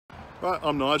Right,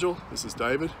 I'm Nigel, this is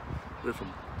David. We're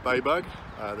from BayBUG,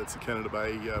 that's the Canada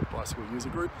Bay Bicycle User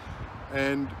Group,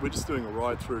 and we're just doing a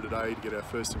ride through today to get our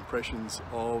first impressions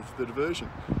of the diversion.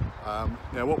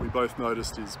 Now what we both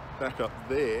noticed is back up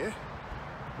there,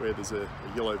 where there's a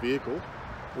yellow vehicle,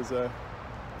 there's a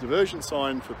diversion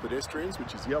sign for pedestrians,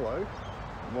 which is yellow.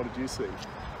 And what did you see?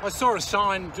 I saw a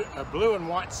sign, a blue and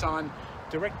white sign,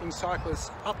 directing cyclists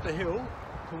up the hill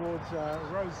towards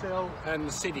Rozelle and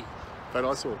the city. But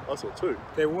I saw two.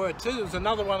 There were two. There was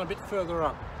another one a bit further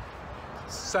up,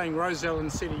 saying Rozelle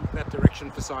and city, that direction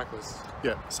for cyclists.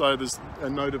 Yeah, so there's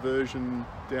no diversion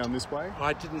down this way?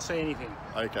 I didn't see anything.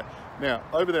 Okay. Now,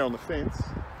 over there on the fence,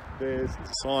 there's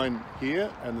a sign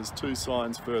here, and there's two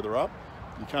signs further up.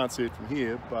 You can't see it from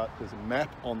here, but there's a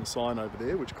map on the sign over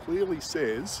there, which clearly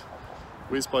says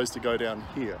we're supposed to go down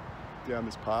here, down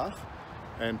this path,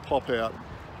 and pop out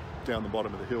down the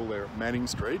bottom of the hill there at Manning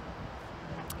Street,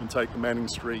 and take the Manning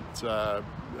Street,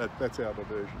 that's our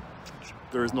diversion.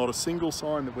 There is not a single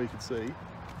sign that we could see.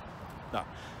 No.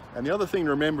 And the other thing to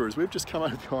remember is we've just come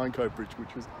over the Iron Cove Bridge,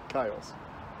 which was chaos.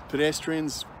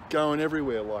 Pedestrians going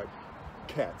everywhere like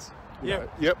cats.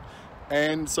 Yep.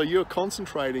 And so you're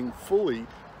concentrating fully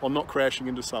on not crashing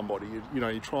into somebody.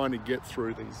 You're trying to get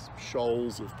through these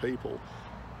shoals of people.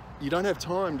 You don't have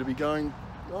time to be going,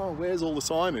 oh, where's all the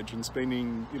signage, and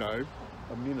spending,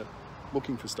 a minute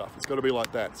looking for stuff. It's got to be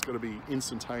like that. It's got to be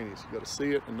instantaneous. You've got to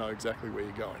see it and know exactly where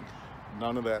you're going.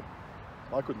 None of that.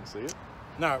 I couldn't see it.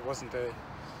 No, it wasn't there.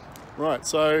 Right,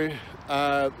 so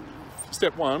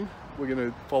step one, we're going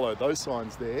to follow those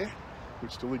signs there,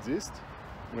 which still exist.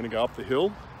 We're going to go up the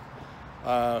hill,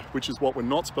 which is what we're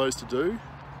not supposed to do,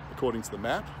 according to the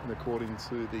map and according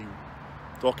to the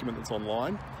document that's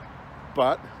online.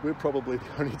 But we're probably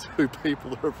the only two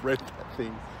people that have read that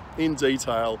thing in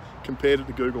detail, compared it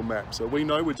to Google Maps. So we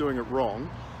know we're doing it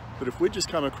wrong, but if we just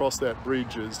come across that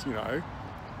bridge as,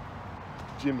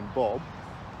 Jim and Bob,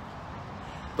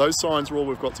 those signs are all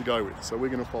we've got to go with. So we're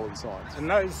going to follow the signs. And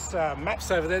those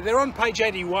maps over there, they're on page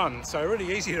 81, so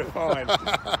really easy to find.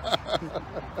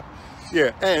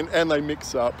 Yeah, and they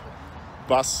mix up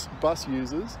bus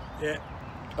users. Yeah.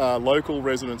 Local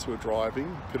residents who are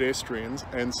driving, pedestrians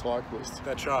and cyclists.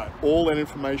 That's right. All that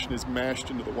information is mashed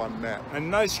into the one map.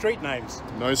 And no street names.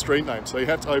 No street names. So you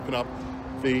have to open up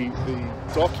the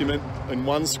document in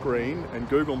one screen and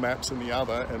Google Maps in the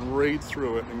other and read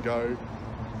through it and go,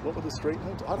 what were the street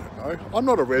names? I don't know. I'm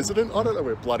not a resident. I don't know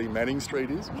where bloody Manning Street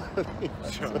is.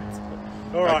 Sure.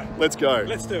 All right. Let's go.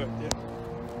 Let's do it.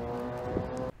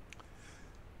 Yeah.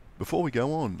 Before we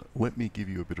go on, let me give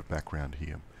you a bit of background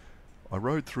here. I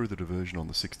rode through the diversion on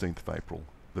the 16th of April,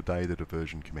 the day the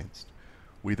diversion commenced.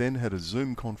 We then had a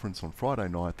Zoom conference on Friday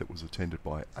night that was attended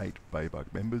by 8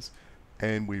 BayBUG members,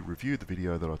 and we reviewed the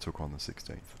video that I took on the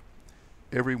 16th.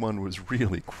 Everyone was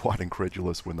really quite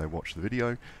incredulous when they watched the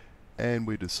video, and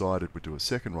we decided we'd do a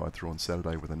second ride through on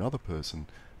Saturday with another person,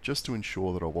 just to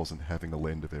ensure that I wasn't having a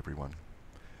lend of everyone.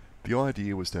 The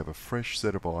idea was to have a fresh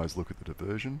set of eyes look at the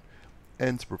diversion,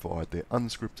 and to provide their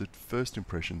unscripted first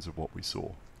impressions of what we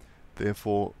saw.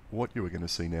 Therefore, what you are going to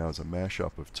see now is a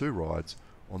mashup of two rides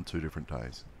on 2 different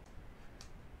days.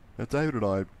 Now, David and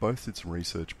I both did some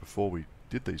research before we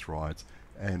did these rides,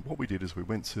 and what we did is we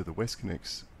went to the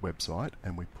Westconnex website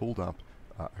and we pulled up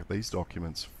these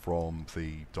documents from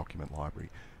the document library.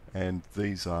 And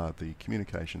these are the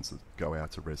communications that go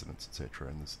out to residents, etc.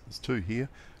 And there's 2 here.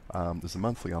 There's a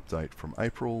monthly update from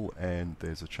April, and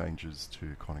there's a changes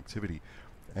to connectivity.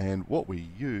 And what we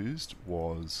used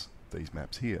was these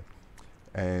maps here.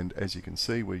 And as you can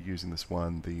see, we're using this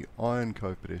one, the Iron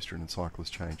Cove pedestrian and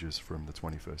cyclist changes from the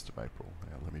 21st of April.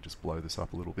 Now let me just blow this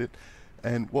up a little bit.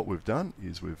 And what we've done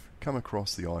is we've come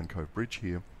across the Iron Cove Bridge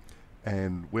here,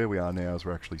 and where we are now is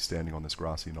we're actually standing on this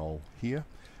grassy knoll here.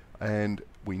 And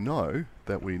we know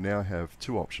that we now have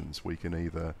 2 options. We can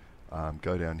either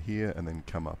go down here and then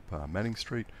come up Manning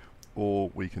Street,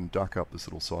 or we can duck up this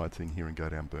little side thing here and go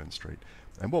down Burn Street.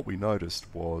 And what we noticed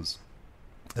was,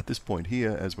 at this point here,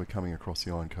 as we're coming across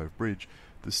the Iron Cove Bridge,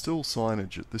 there's still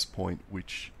signage at this point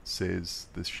which says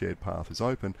this shared path is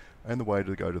open and the way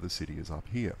to go to the city is up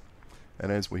here. And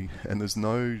there's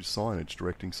no signage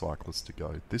directing cyclists to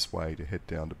go this way to head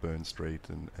down to Burn Street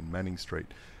and Manning Street.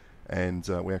 And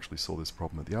we actually saw this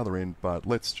problem at the other end, but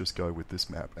let's just go with this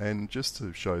map. And just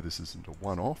to show this isn't a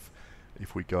one-off,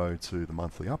 if we go to the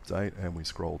monthly update and we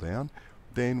scroll down,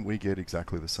 then we get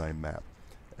exactly the same map.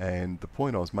 And the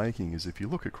point I was making is, if you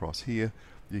look across here,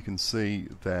 you can see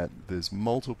that there's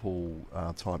multiple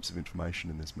types of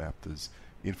information in this map. There's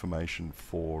information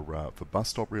for bus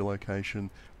stop relocation.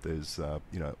 There's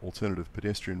you know, alternative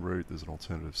pedestrian route, there's an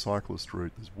alternative cyclist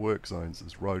route, there's work zones,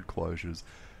 there's road closures.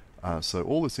 So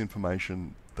all this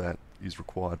information that is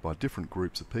required by different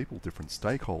groups of people, different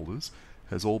stakeholders,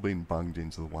 has all been bunged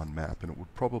into the one map, and it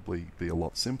would probably be a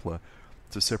lot simpler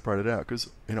to separate it out, because,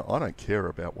 you know, I don't care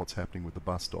about what's happening with the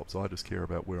bus stops, I just care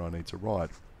about where I need to ride.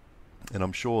 And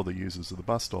I'm sure the users of the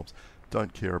bus stops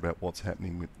don't care about what's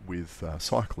happening with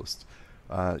cyclists.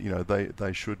 You know,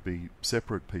 they should be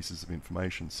separate pieces of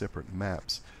information, separate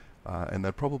maps, and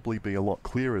they'd probably be a lot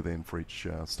clearer then for each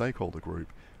stakeholder group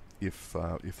if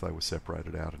they were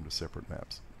separated out into separate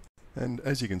maps. And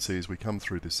as you can see, as we come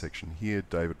through this section here,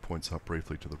 David points up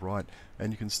briefly to the right,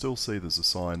 and you can still see there's a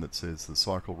sign that says the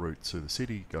cycle route to the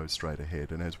city goes straight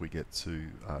ahead. And as we get to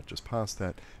just past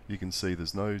that, you can see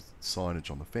there's no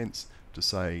signage on the fence to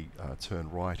say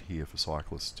turn right here for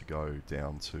cyclists to go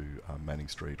down to Manning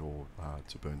Street or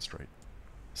to Burn Street.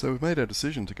 So we've made our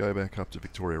decision to go back up to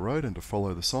Victoria Road and to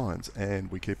follow the signs, and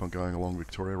we keep on going along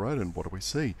Victoria Road, and what do we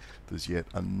see? There's yet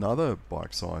another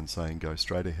bike sign saying go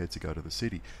straight ahead to go to the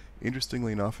city.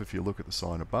 Interestingly enough, if you look at the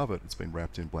sign above it, it's been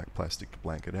wrapped in black plastic to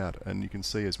blanket out, and you can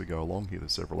see as we go along here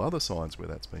there's several other signs where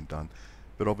that's been done,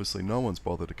 but obviously no one's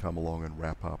bothered to come along and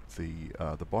wrap up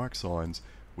the bike signs,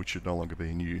 which should no longer be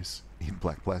in use, in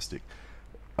black plastic.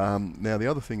 Now the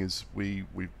other thing is we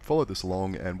followed this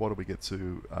along, and what do we get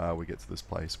to? We get to this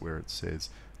place where it says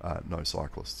no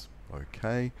cyclists.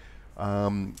 Okay,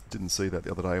 didn't see that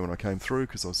the other day when I came through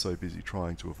because I was so busy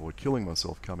trying to avoid killing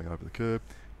myself coming over the curb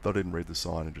that I didn't read the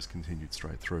sign and just continued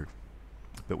straight through.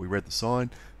 But we read the sign,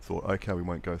 thought okay, we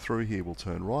won't go through here, we'll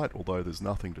turn right, although there's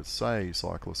nothing to say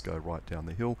cyclists go right down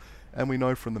the hill, and we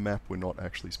know from the map we're not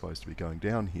actually supposed to be going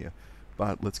down here,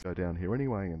 but let's go down here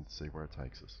anyway and see where it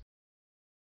takes us.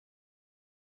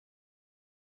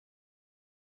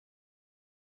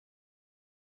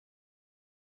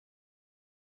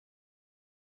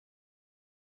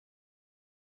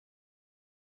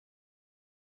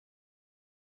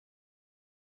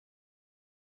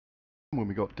 When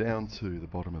we got down to the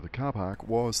bottom of the car park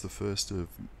was the first of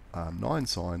 9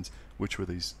 signs, which were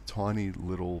these tiny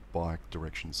little bike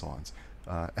direction signs,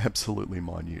 absolutely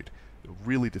minute,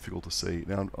 really difficult to see.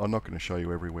 Now I'm not going to show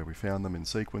you everywhere we found them in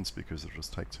sequence because it'll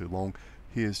just take too long.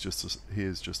 Here's just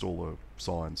all the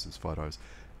signs, there's photos,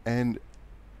 and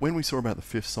when we saw about the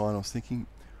 5th sign I was thinking,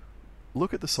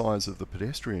 look at the size of the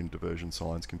pedestrian diversion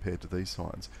signs compared to these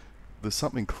signs. There's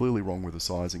something clearly wrong with the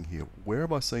sizing here. Where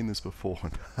have I seen this before?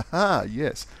 Haha,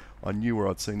 yes, I knew where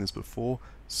I'd seen this before.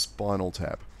 Spinal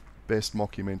Tap, best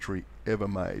mockumentary ever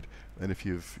made. And if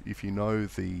you know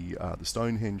the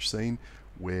Stonehenge scene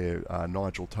where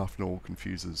Nigel Tufnell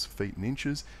confuses feet and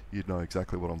inches, you'd know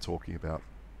exactly what I'm talking about.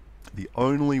 The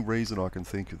only reason I can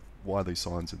think of why these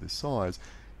signs are this size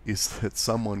is that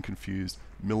someone confused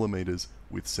millimeters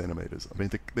with centimeters. I mean,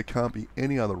 there can't be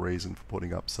any other reason for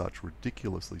putting up such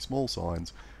ridiculously small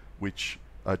signs, which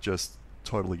are just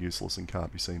totally useless and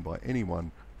can't be seen by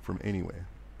anyone from anywhere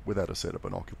without a set of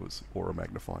binoculars or a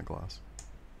magnifying glass.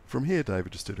 From here,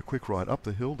 David just did a quick ride up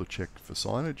the hill to check for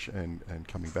signage and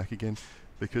coming back again,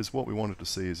 because what we wanted to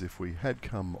see is if we had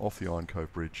come off the Iron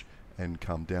Cove Bridge and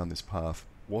come down this path,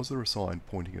 was there a sign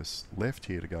pointing us left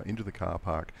here to go into the car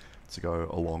park to go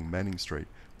along Manning Street?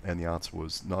 And the answer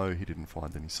was no, he didn't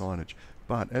find any signage.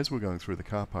 But as we're going through the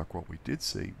car park, what we did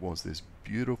see was this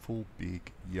beautiful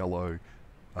big yellow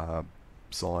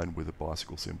sign with a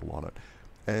bicycle symbol on it.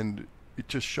 And it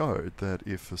just showed that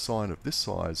if a sign of this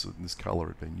size and this colour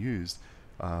had been used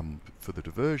for the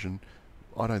diversion,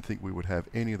 I don't think we would have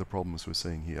any of the problems we're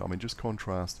seeing here. I mean, just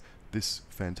contrast this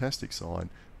fantastic sign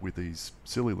with these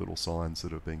silly little signs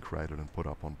that have been created and put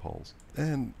up on poles.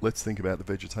 And let's think about the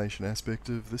vegetation aspect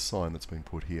of this sign that's been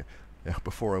put here. Now,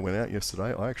 before I went out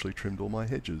yesterday, I actually trimmed all my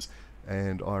hedges,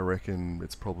 and I reckon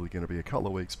it's probably going to be a couple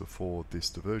of weeks before this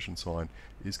diversion sign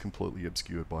is completely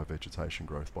obscured by vegetation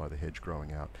growth, by the hedge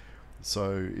growing out.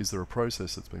 So is there a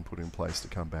process that's been put in place to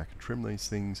come back and trim these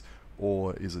things,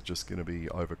 or is it just going to be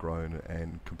overgrown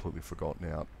and completely forgotten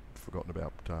about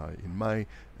in May,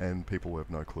 and people have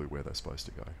no clue where they're supposed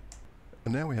to go?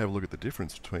 And now we have a look at the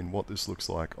difference between what this looks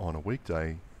like on a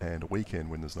weekday and a weekend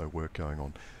when there's no work going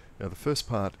on. Now the first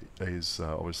part is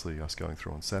obviously us going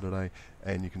through on Saturday,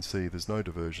 and you can see there's no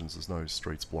diversions, there's no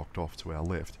streets blocked off to our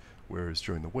left, whereas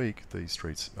during the week these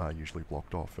streets are usually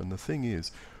blocked off. And the thing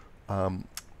is,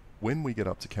 when we get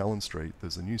up to Callan Street,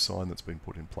 there's a new sign that's been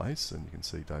put in place, and you can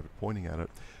see David pointing at it.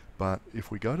 But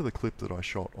if we go to the clip that I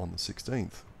shot on the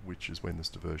 16th, which is when this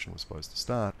diversion was supposed to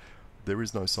start, there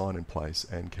is no sign in place,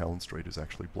 and Callan Street is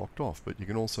actually blocked off. But you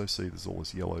can also see there's all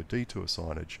this yellow detour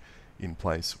signage in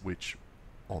place, which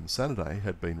on Saturday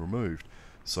had been removed.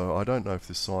 So I don't know if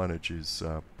this signage is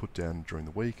put down during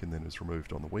the week and then is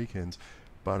removed on the weekends,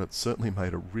 but it's certainly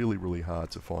made it really, really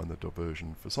hard to find the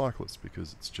diversion for cyclists,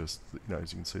 because it's just, you know,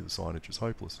 as you can see, the signage is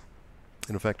hopeless.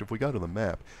 And in fact, if we go to the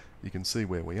map, you can see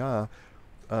where we are.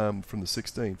 From the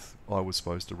 16th, I was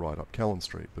supposed to ride up Callan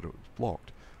Street, but it was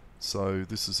blocked. So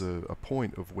this is a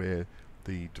point of where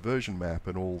the diversion map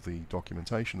and all the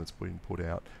documentation that's been put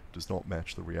out does not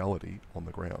match the reality on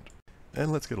the ground.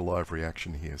 And let's get a live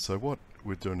reaction here. So what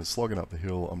we're doing is slogging up the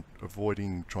hill. I'm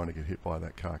avoiding trying to get hit by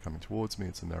that car coming towards me.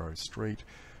 It's a narrow street.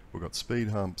 We've got speed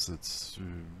humps. It's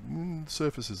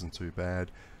surface isn't too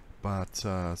bad, but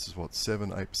this is what,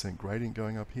 7-8% gradient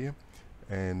going up here.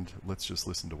 And let's just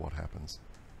listen to what happens.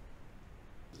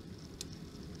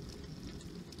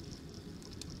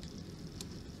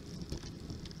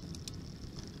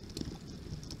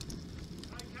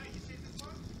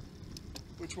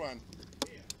 Which one?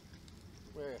 Here.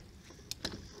 Where?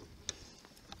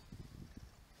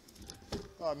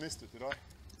 Oh, I missed it, did I?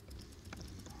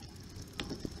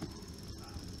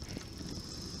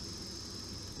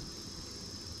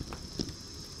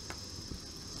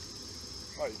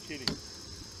 Oh, you're kidding.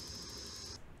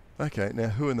 Okay, now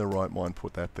who in their right mind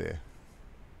put that there?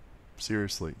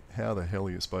 Seriously, how the hell are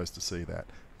you supposed to see that?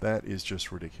 That is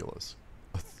just ridiculous.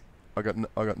 I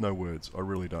got no words. I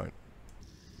really don't.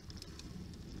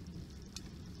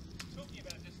 Talking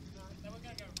about just, no, we're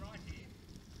going to go right here.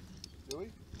 Do we?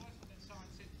 Nice with that sign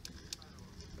sitting.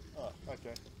 Oh,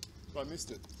 okay. I missed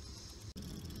it.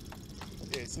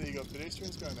 Yeah, so you got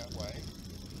pedestrians going that way,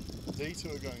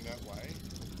 detour going that way.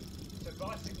 So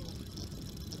bicycles,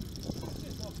 it's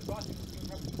just off the bicycles can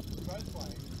come both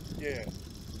ways. Yeah.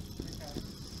 Okay.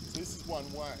 So this is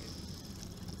one way.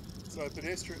 So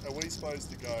pedestrian, are we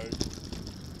supposed to go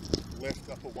left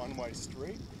up a one-way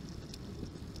street?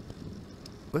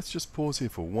 Let's just pause here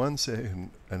for 1 second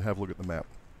and have a look at the map,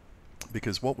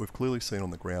 because what we've clearly seen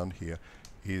on the ground here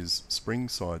is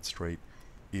Springside Street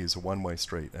is a one-way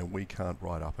street and we can't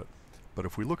ride up it. But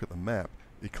if we look at the map,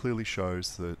 it clearly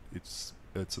shows that it's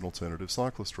an alternative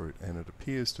cyclist route, and it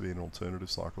appears to be an alternative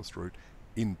cyclist route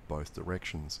in both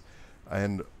directions.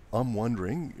 And I'm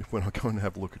wondering, when I go and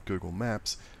have a look at Google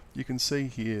Maps, you can see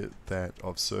here that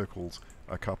I've circled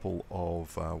a couple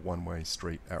of one-way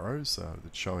street arrows.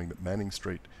 It's showing that Manning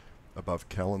Street above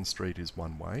Callan Street is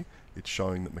one way. It's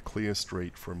showing that Maclear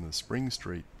Street from the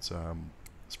Springside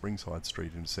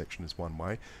Street intersection is one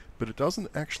way, but it doesn't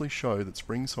actually show that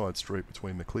Springside Street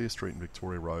between Maclear Street and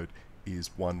Victoria Road is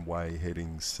one way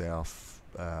heading south,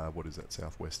 what is that,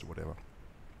 southwest or whatever.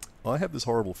 I have this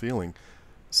horrible feeling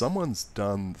someone's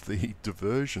done the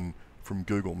diversion from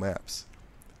Google Maps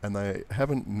and they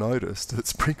haven't noticed that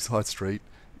Springside Street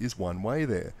is one way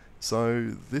there.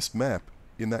 So this map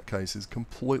in that case is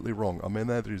completely wrong. I mean,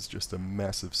 that is just a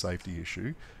massive safety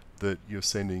issue, that you're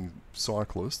sending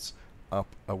cyclists up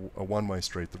a one-way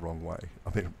street the wrong way.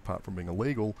 I mean, apart from being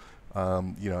illegal,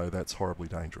 you know, that's horribly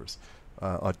dangerous.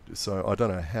 So I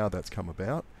don't know how that's come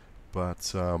about,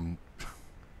 but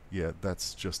yeah,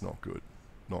 that's just not good.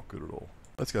 Not good at all.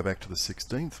 Let's go back to the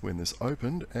 16th when this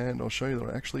opened, and I'll show you that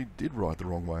I actually did ride the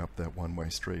wrong way up that one-way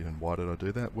street. And why did I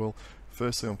do that? Well,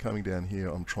 firstly, I'm coming down here,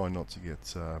 I'm trying not to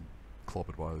get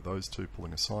clobbered by those two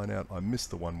pulling a sign out. I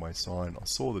missed the one-way sign, I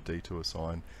saw the detour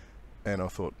sign, and I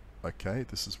thought, okay,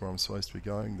 this is where I'm supposed to be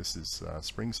going. This is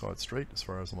Springside Street, as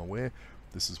far as I'm aware.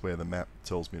 This is where the map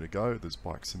tells me to go. There's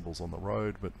bike symbols on the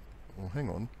road, but, well, hang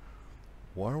on.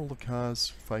 Why are all the cars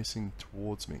facing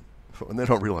towards me? And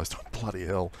then I realised, oh, bloody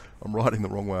hell, I'm riding the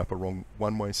wrong way up a wrong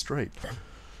one-way street.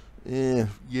 Yeah,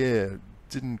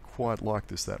 didn't quite like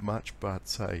this that much, but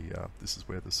hey, this is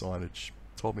where the signage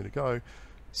told me to go,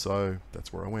 so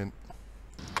that's where I went.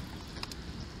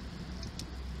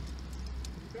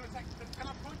 Can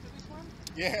I point to this one?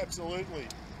 Yeah, absolutely.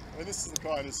 I mean, this is the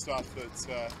kind of stuff that's...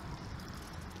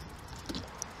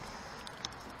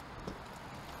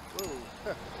 Ooh.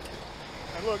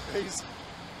 And look, he's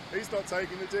not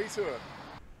taking the detour.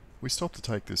 We stopped to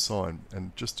take this sign,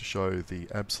 and just to show the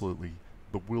absolutely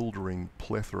bewildering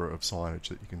plethora of signage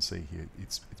that you can see here.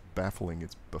 It's baffling,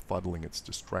 it's befuddling, it's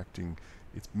distracting,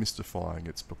 it's mystifying,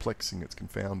 it's perplexing, it's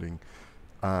confounding.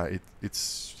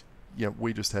 It's you know,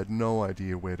 we just had no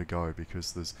idea where to go,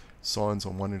 because there's signs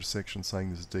on one intersection saying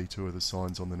there's a detour, there's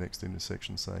signs on the next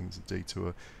intersection saying there's a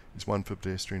detour. There's one for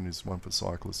pedestrians, there's one for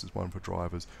cyclists, there's one for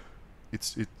drivers.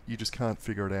 You just can't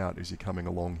figure it out as you're coming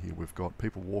along here. We've got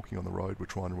people walking on the road we're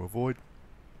trying to avoid.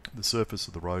 The surface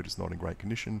of the road is not in great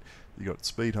condition. You've got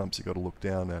speed humps you've got to look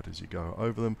down at as you go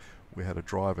over them. We had a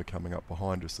driver coming up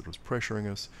behind us that was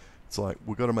pressuring us. It's like,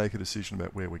 we've got to make a decision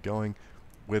about where we're going.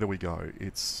 where do we go?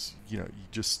 It's, you know, you're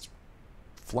just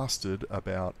flustered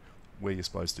about where you're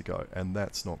supposed to go, and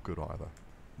that's not good either.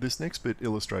 This next bit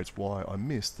illustrates why I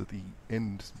missed that the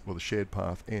end, or the shared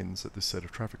path ends at this set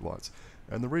of traffic lights.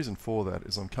 And the reason for that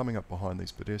is I'm coming up behind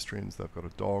these pedestrians, they've got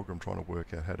a dog, I'm trying to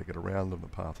work out how to get around them, the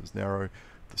path is narrow,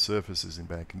 the surface is in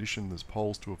bad condition, there's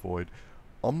poles to avoid.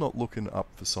 I'm not looking up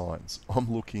for signs, I'm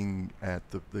looking at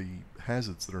the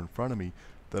hazards that are in front of me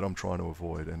that I'm trying to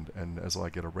avoid, and as I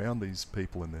get around these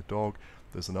people and their dog,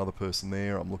 there's another person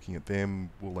there, I'm looking at them,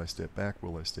 will they step back,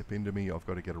 will they step into me, I've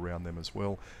got to get around them as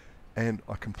well. And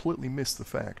I completely missed the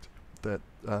fact that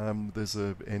there's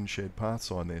a end shared path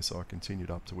sign there, so I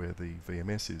continued up to where the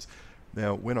VMS is.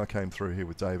 Now, when I came through here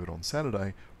with David on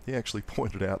Saturday, he actually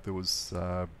pointed out there was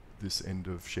this end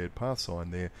of shared path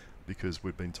sign there, because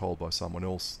we'd been told by someone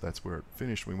else that's where it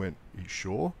finished. We went, are you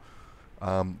sure?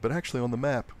 But actually on the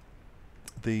map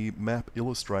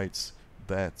illustrates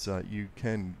that you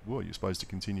can, well, you're supposed to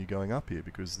continue going up here,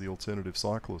 because the alternative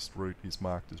cyclist route is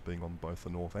marked as being on both the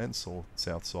north and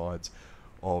south sides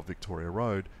of Victoria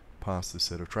Road, past this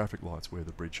set of traffic lights where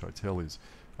the Bridge Hotel is.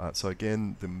 So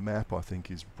again, the map, I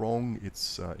think, is wrong.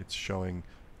 It's showing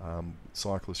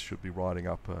cyclists should be riding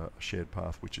up a shared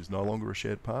path, which is no longer a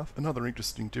shared path. Another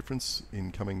interesting difference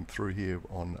in coming through here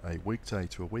on a weekday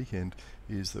to a weekend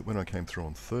is that when I came through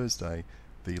on Thursday,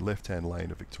 the left-hand lane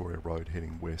of Victoria Road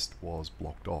heading west was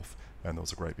blocked off, and there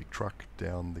was a great big truck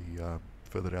down the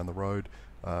further down the road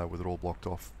with it all blocked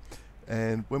off.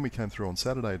 And when we came through on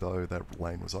Saturday, though, that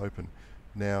lane was open.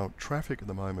 Now, traffic at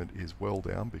the moment is well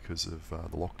down because of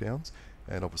the lockdowns,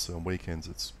 and obviously on weekends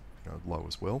it's, you know, low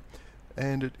as well.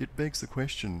 And it begs the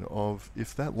question of,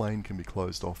 if that lane can be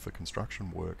closed off for construction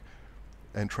work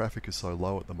and traffic is so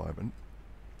low at the moment,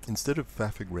 instead of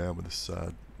faffing around with this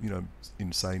you know,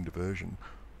 insane diversion,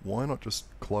 why not just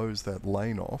close that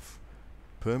lane off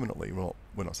permanently? Well,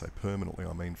 when I say permanently,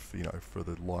 I mean for, you know, for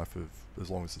the life of,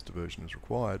 as long as this diversion is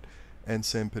required, and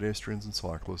send pedestrians and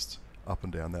cyclists up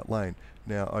and down that lane.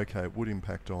 Now, okay, it would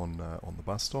impact on the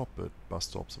bus stop, but bus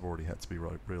stops have already had to be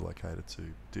relocated to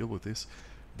deal with this.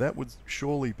 That would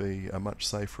surely be a much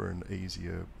safer and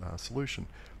easier solution.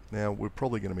 Now, we're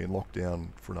probably going to be in lockdown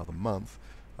for another month.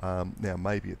 Now,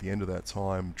 maybe at the end of that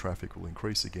time, traffic will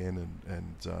increase again,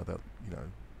 and that, you know,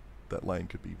 that lane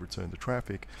could be returned to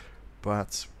traffic.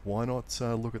 But why not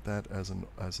look at that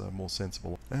as a more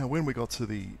sensible? Now, when we got to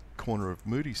the corner of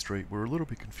Moody Street, we were a little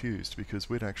bit confused, because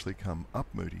we'd actually come up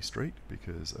Moody Street,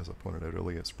 because, as I pointed out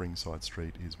earlier, Springside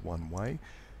Street is one way.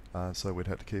 So we'd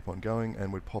had to keep on going,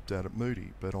 and we'd popped out at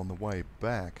Moody. But on the way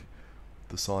back,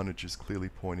 the signage is clearly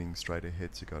pointing straight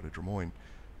ahead to go to Drummoyne.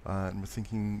 And we're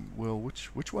thinking, well,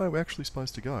 which way are we actually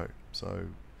supposed to go? So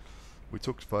we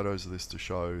took photos of this to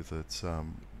show that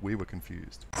we were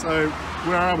confused. So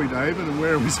where are we, David, and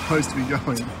where are we supposed to be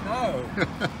going? No.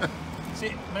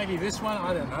 See, maybe this one,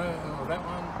 I don't know, or that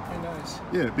one, who knows?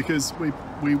 Yeah, because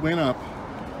we went up,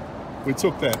 we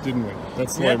took that, didn't we?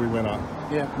 That's the way we went up.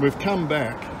 Yeah. We've come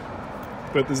back,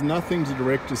 but there's nothing to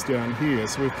direct us down here,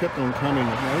 so we've kept on coming.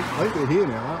 I think we're here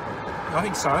now, aren't we? I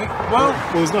think so.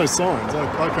 Well, there's no signs.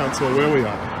 I can't tell where we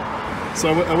are.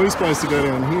 So are we supposed to go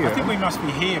down here? I think we must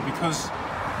be here because,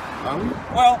 are we?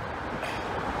 well,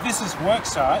 this is work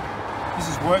site, this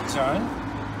is work zone,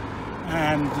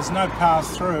 and there's no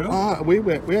path through. Ah,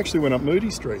 we actually went up Moody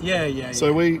Street. Yeah.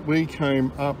 So we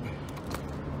came up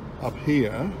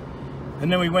here.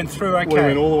 And then we went through, okay. We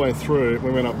went all the way through,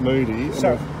 we went up Moody.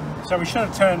 So we should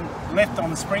have turned left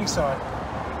on the Springside,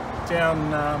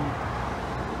 down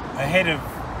ahead of,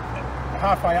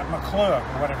 halfway up McClure,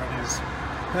 or whatever it is.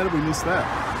 How did we miss that?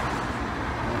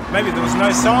 Maybe there was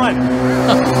no sign.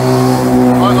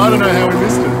 I don't know how we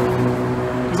missed it,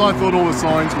 because I thought all the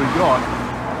signs we got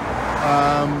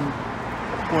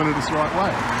pointed us the right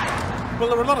way. Well,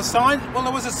 there were a lot of signs. Well,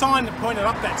 there was a sign that pointed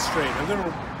up that street, a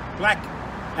little black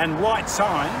and white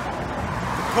sign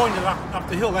that pointed up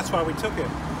the hill. That's why we took it.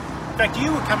 In fact,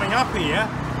 you were coming up here,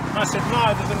 and I said,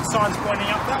 no, there's little signs pointing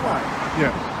up that way.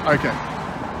 Yeah, okay.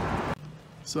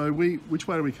 So which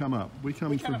way do we come up? We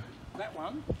came up that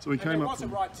one. So we came there up was a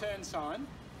right turn sign.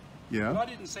 Yeah. But I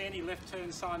didn't see any left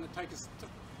turn sign that takes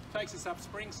us up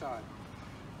Springside.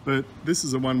 But this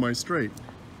is a one-way street.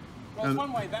 Well, it's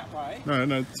one way that way. No,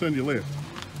 turn to your left.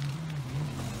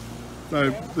 No,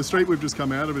 yeah. The street we've just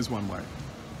come out of is one way.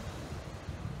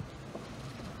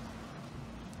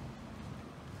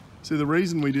 See, the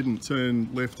reason we didn't turn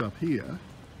left up here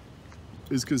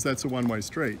is because that's a one-way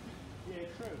street. Yeah,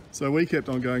 true. So we kept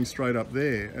on going straight up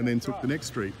there and then took the next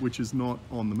street, which is not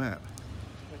on the map.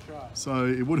 That's right. So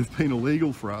it would have been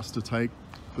illegal for us to take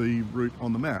the route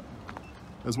on the map,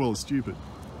 as well as stupid.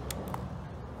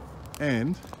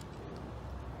 And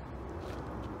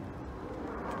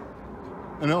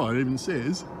I know it even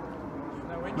says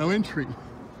no entry.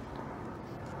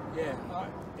 Yeah,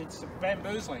 it's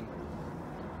bamboozling.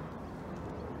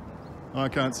 I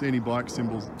can't see any bike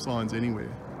symbols, signs anywhere.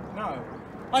 No.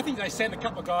 I think they sent a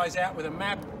couple of guys out with a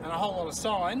map and a whole lot of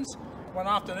signs one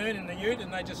afternoon in the ute,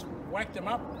 and they just whacked them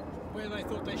up where they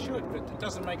thought they should, but it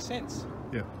doesn't make sense.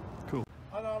 Yeah, cool.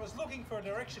 And I was looking for a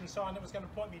direction sign that was going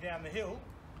to point me down the hill.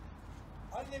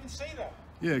 I didn't even see that.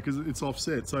 Yeah, because it's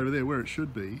offset, so over there where it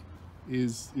should be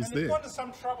is and there. It's gone to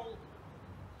some trouble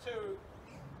to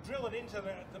drill it into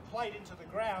the plate into the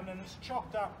ground, and it's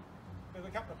chocked up with a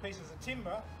couple of pieces of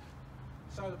timber,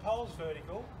 so the pole's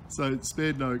vertical. So it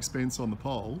spared no expense on the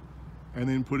pole, and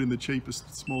then put in the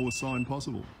cheapest, smallest sign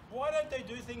possible. Why don't they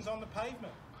do things on the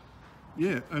pavement?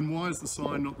 Yeah, and why is the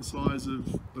sign not the size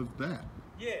of that?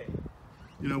 Yeah.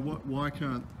 You know what? Why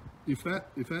can't if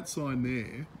that sign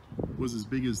there was as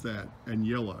big as that and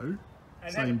yellow,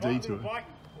 And same had a detour. bike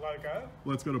logo.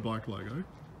 Well, it's got a bike logo.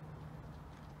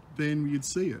 Then you'd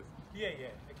see it. Yeah,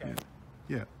 okay.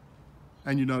 Yeah,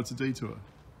 and you know it's a detour.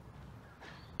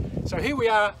 So here we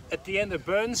are at the end of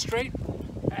Burns Street,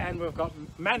 and we've got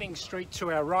Manning Street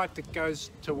to our right that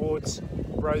goes towards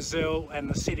Rozelle and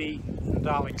the city and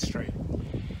Darling Street.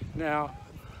 Now,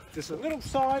 there's a little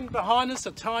sign behind us,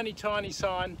 a tiny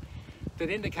sign that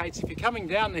indicates if you're coming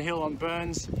down the hill on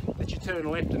Burns that you turn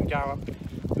left and go up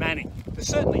Manning. There's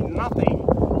certainly nothing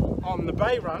on the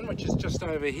Bay Run, which is just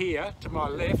over here to my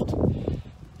left,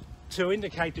 to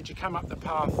indicate that you come up the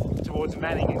path towards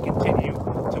Manning and continue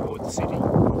towards the city.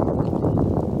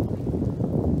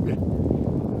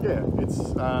 Yeah, it's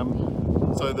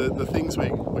so the things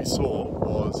we saw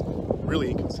was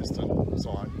really inconsistent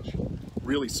signage,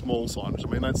 really small signage. I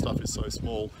mean, that stuff is so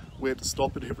small. We had to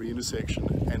stop at every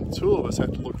intersection, and two of us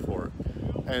had to look for it.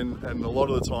 And a lot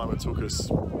of the time it took us,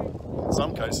 in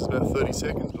some cases, about 30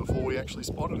 seconds before we actually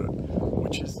spotted it,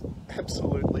 which is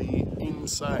absolutely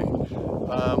insane.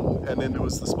 And then there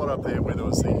was the spot up there where there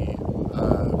was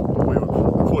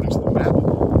according to the map,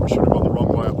 we should have gone the wrong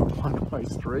way up a one-way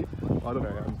street. I don't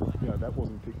know how, that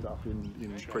wasn't picked up in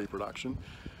pre-production.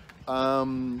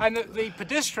 And the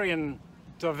pedestrian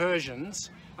diversions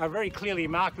are very clearly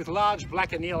marked with large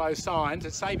black and yellow signs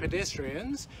that say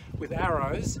pedestrians with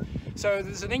arrows. So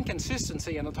there's an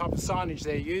inconsistency in the type of signage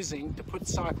they're using to put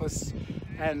cyclists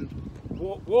and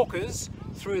walkers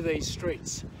through these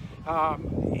streets.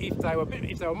 If they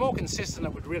were more consistent,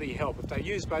 it would really help. If they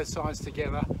use both signs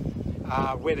together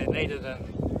where they're needed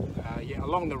and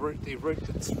along the route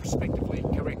that's respectively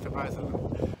correct for both of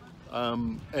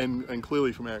them. And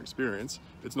clearly from our experience,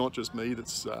 it's not just me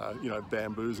that's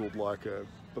bamboozled like a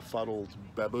befuddled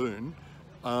baboon.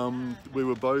 We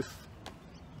were both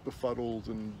befuddled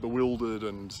and bewildered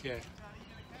and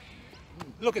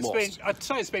look, lost. I'd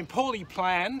say it's been poorly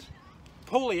planned,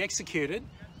 poorly executed,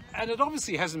 and it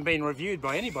obviously hasn't been reviewed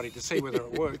by anybody to see whether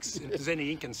it works, if there's any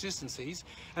inconsistencies,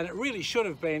 and it really should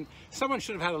have been, someone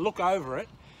should have had a look over it,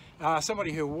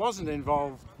 somebody who wasn't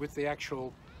involved with the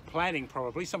actual planning,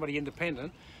 probably somebody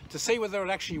independent, to see whether it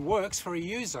actually works for a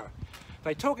user.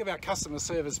 They talk about customer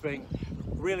service being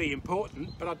really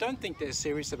important, but I don't think they're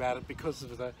serious about it because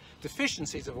of the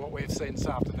deficiencies of what we've seen this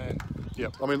afternoon. Yeah,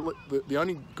 I mean, look, the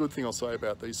only good thing I'll say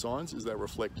about these signs is they're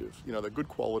reflective. They're good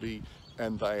quality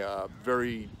and they are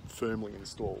very firmly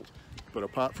installed. But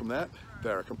apart from that,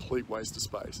 they're a complete waste of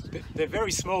space. They're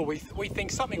very small. We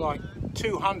think something like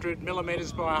 200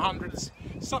 millimetres by 100s,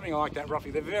 something like that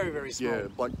roughly. They're very, very small. Yeah,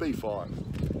 like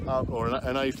B5 or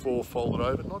an A4 folded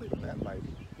over, not even that maybe.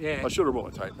 Yeah. I should have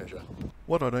brought a tape measure.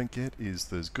 What I don't get is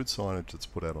there's good signage that's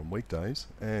put out on weekdays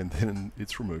and then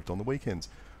it's removed on the weekends.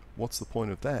 What's the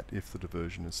point of that if the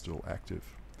diversion is still active?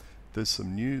 There's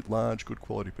some new large good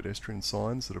quality pedestrian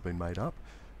signs that have been made up.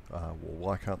 Well,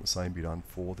 why can't the same be done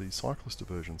for the cyclist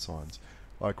diversion signs?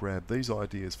 I grabbed these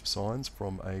ideas for signs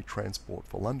from a Transport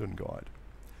for London guide.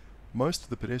 Most of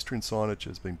the pedestrian signage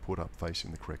has been put up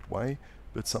facing the correct way,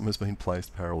 but some has been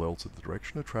placed parallel to the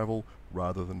direction of travel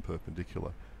rather than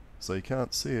perpendicular. So you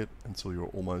can't see it until you're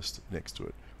almost next to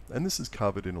it. And this is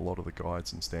covered in a lot of the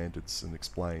guides and standards and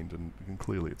explained, and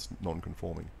clearly it's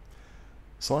non-conforming.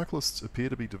 Cyclists appear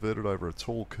to be diverted over a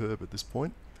tall curb at this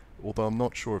point, although I'm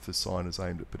not sure if this sign is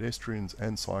aimed at pedestrians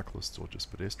and cyclists or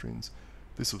just pedestrians.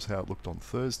 This was how it looked on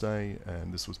Thursday,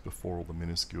 and this was before all the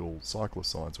minuscule cyclist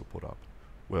signs were put up.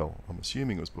 Well, I'm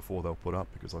assuming it was before they were put up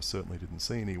because I certainly didn't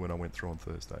see any when I went through on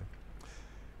Thursday.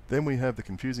 Then we have the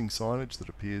confusing signage that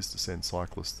appears to send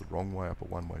cyclists the wrong way up a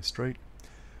one-way street.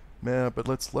 Now, but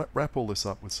let's wrap all this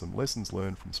up with some lessons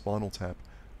learned from Spinal Tap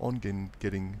on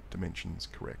getting dimensions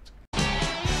correct.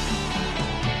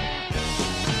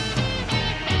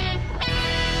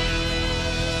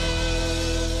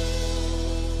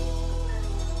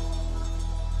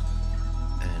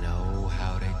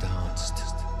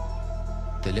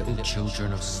 the little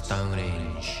children of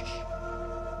Stonehenge,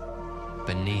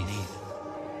 beneath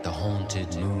the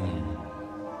haunted moon,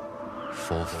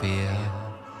 for fear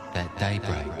that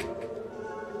daybreak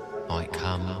might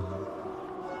come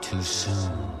too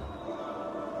soon.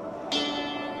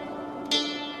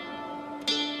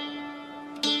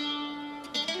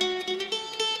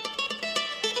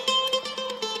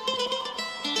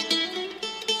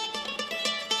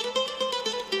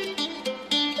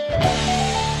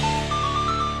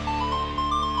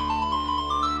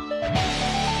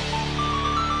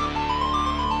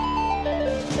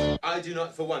 I do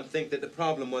not, for one, think that the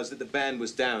problem was that the band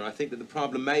was down. I think that the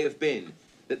problem may have been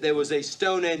that there was a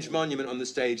Stonehenge monument on the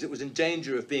stage that was in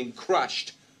danger of being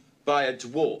crushed by a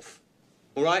dwarf,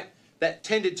 all right? That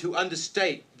tended to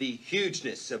understate the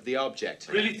hugeness of the object.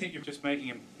 I really think you're just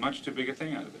making a much too big a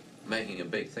thing out of it. Making a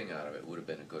big thing out of it would have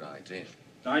been a good idea.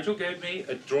 Nigel gave me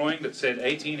a drawing that said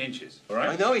 18 inches, all right?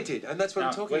 I know he did, and that's what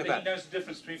I'm talking whether about. he knows the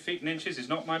difference between feet and inches is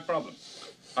not my problem.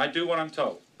 I do what I'm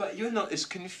told. But you're not as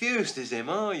confused as him,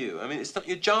 are you? I mean, it's not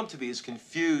your job to be as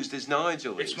confused as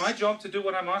Nigel is. It's my job to do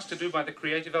what I'm asked to do by the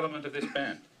creative element of this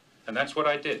band. And that's what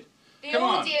I did. The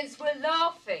audience were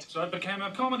laughing. So it became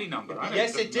a comedy number.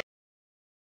 Yes, it did.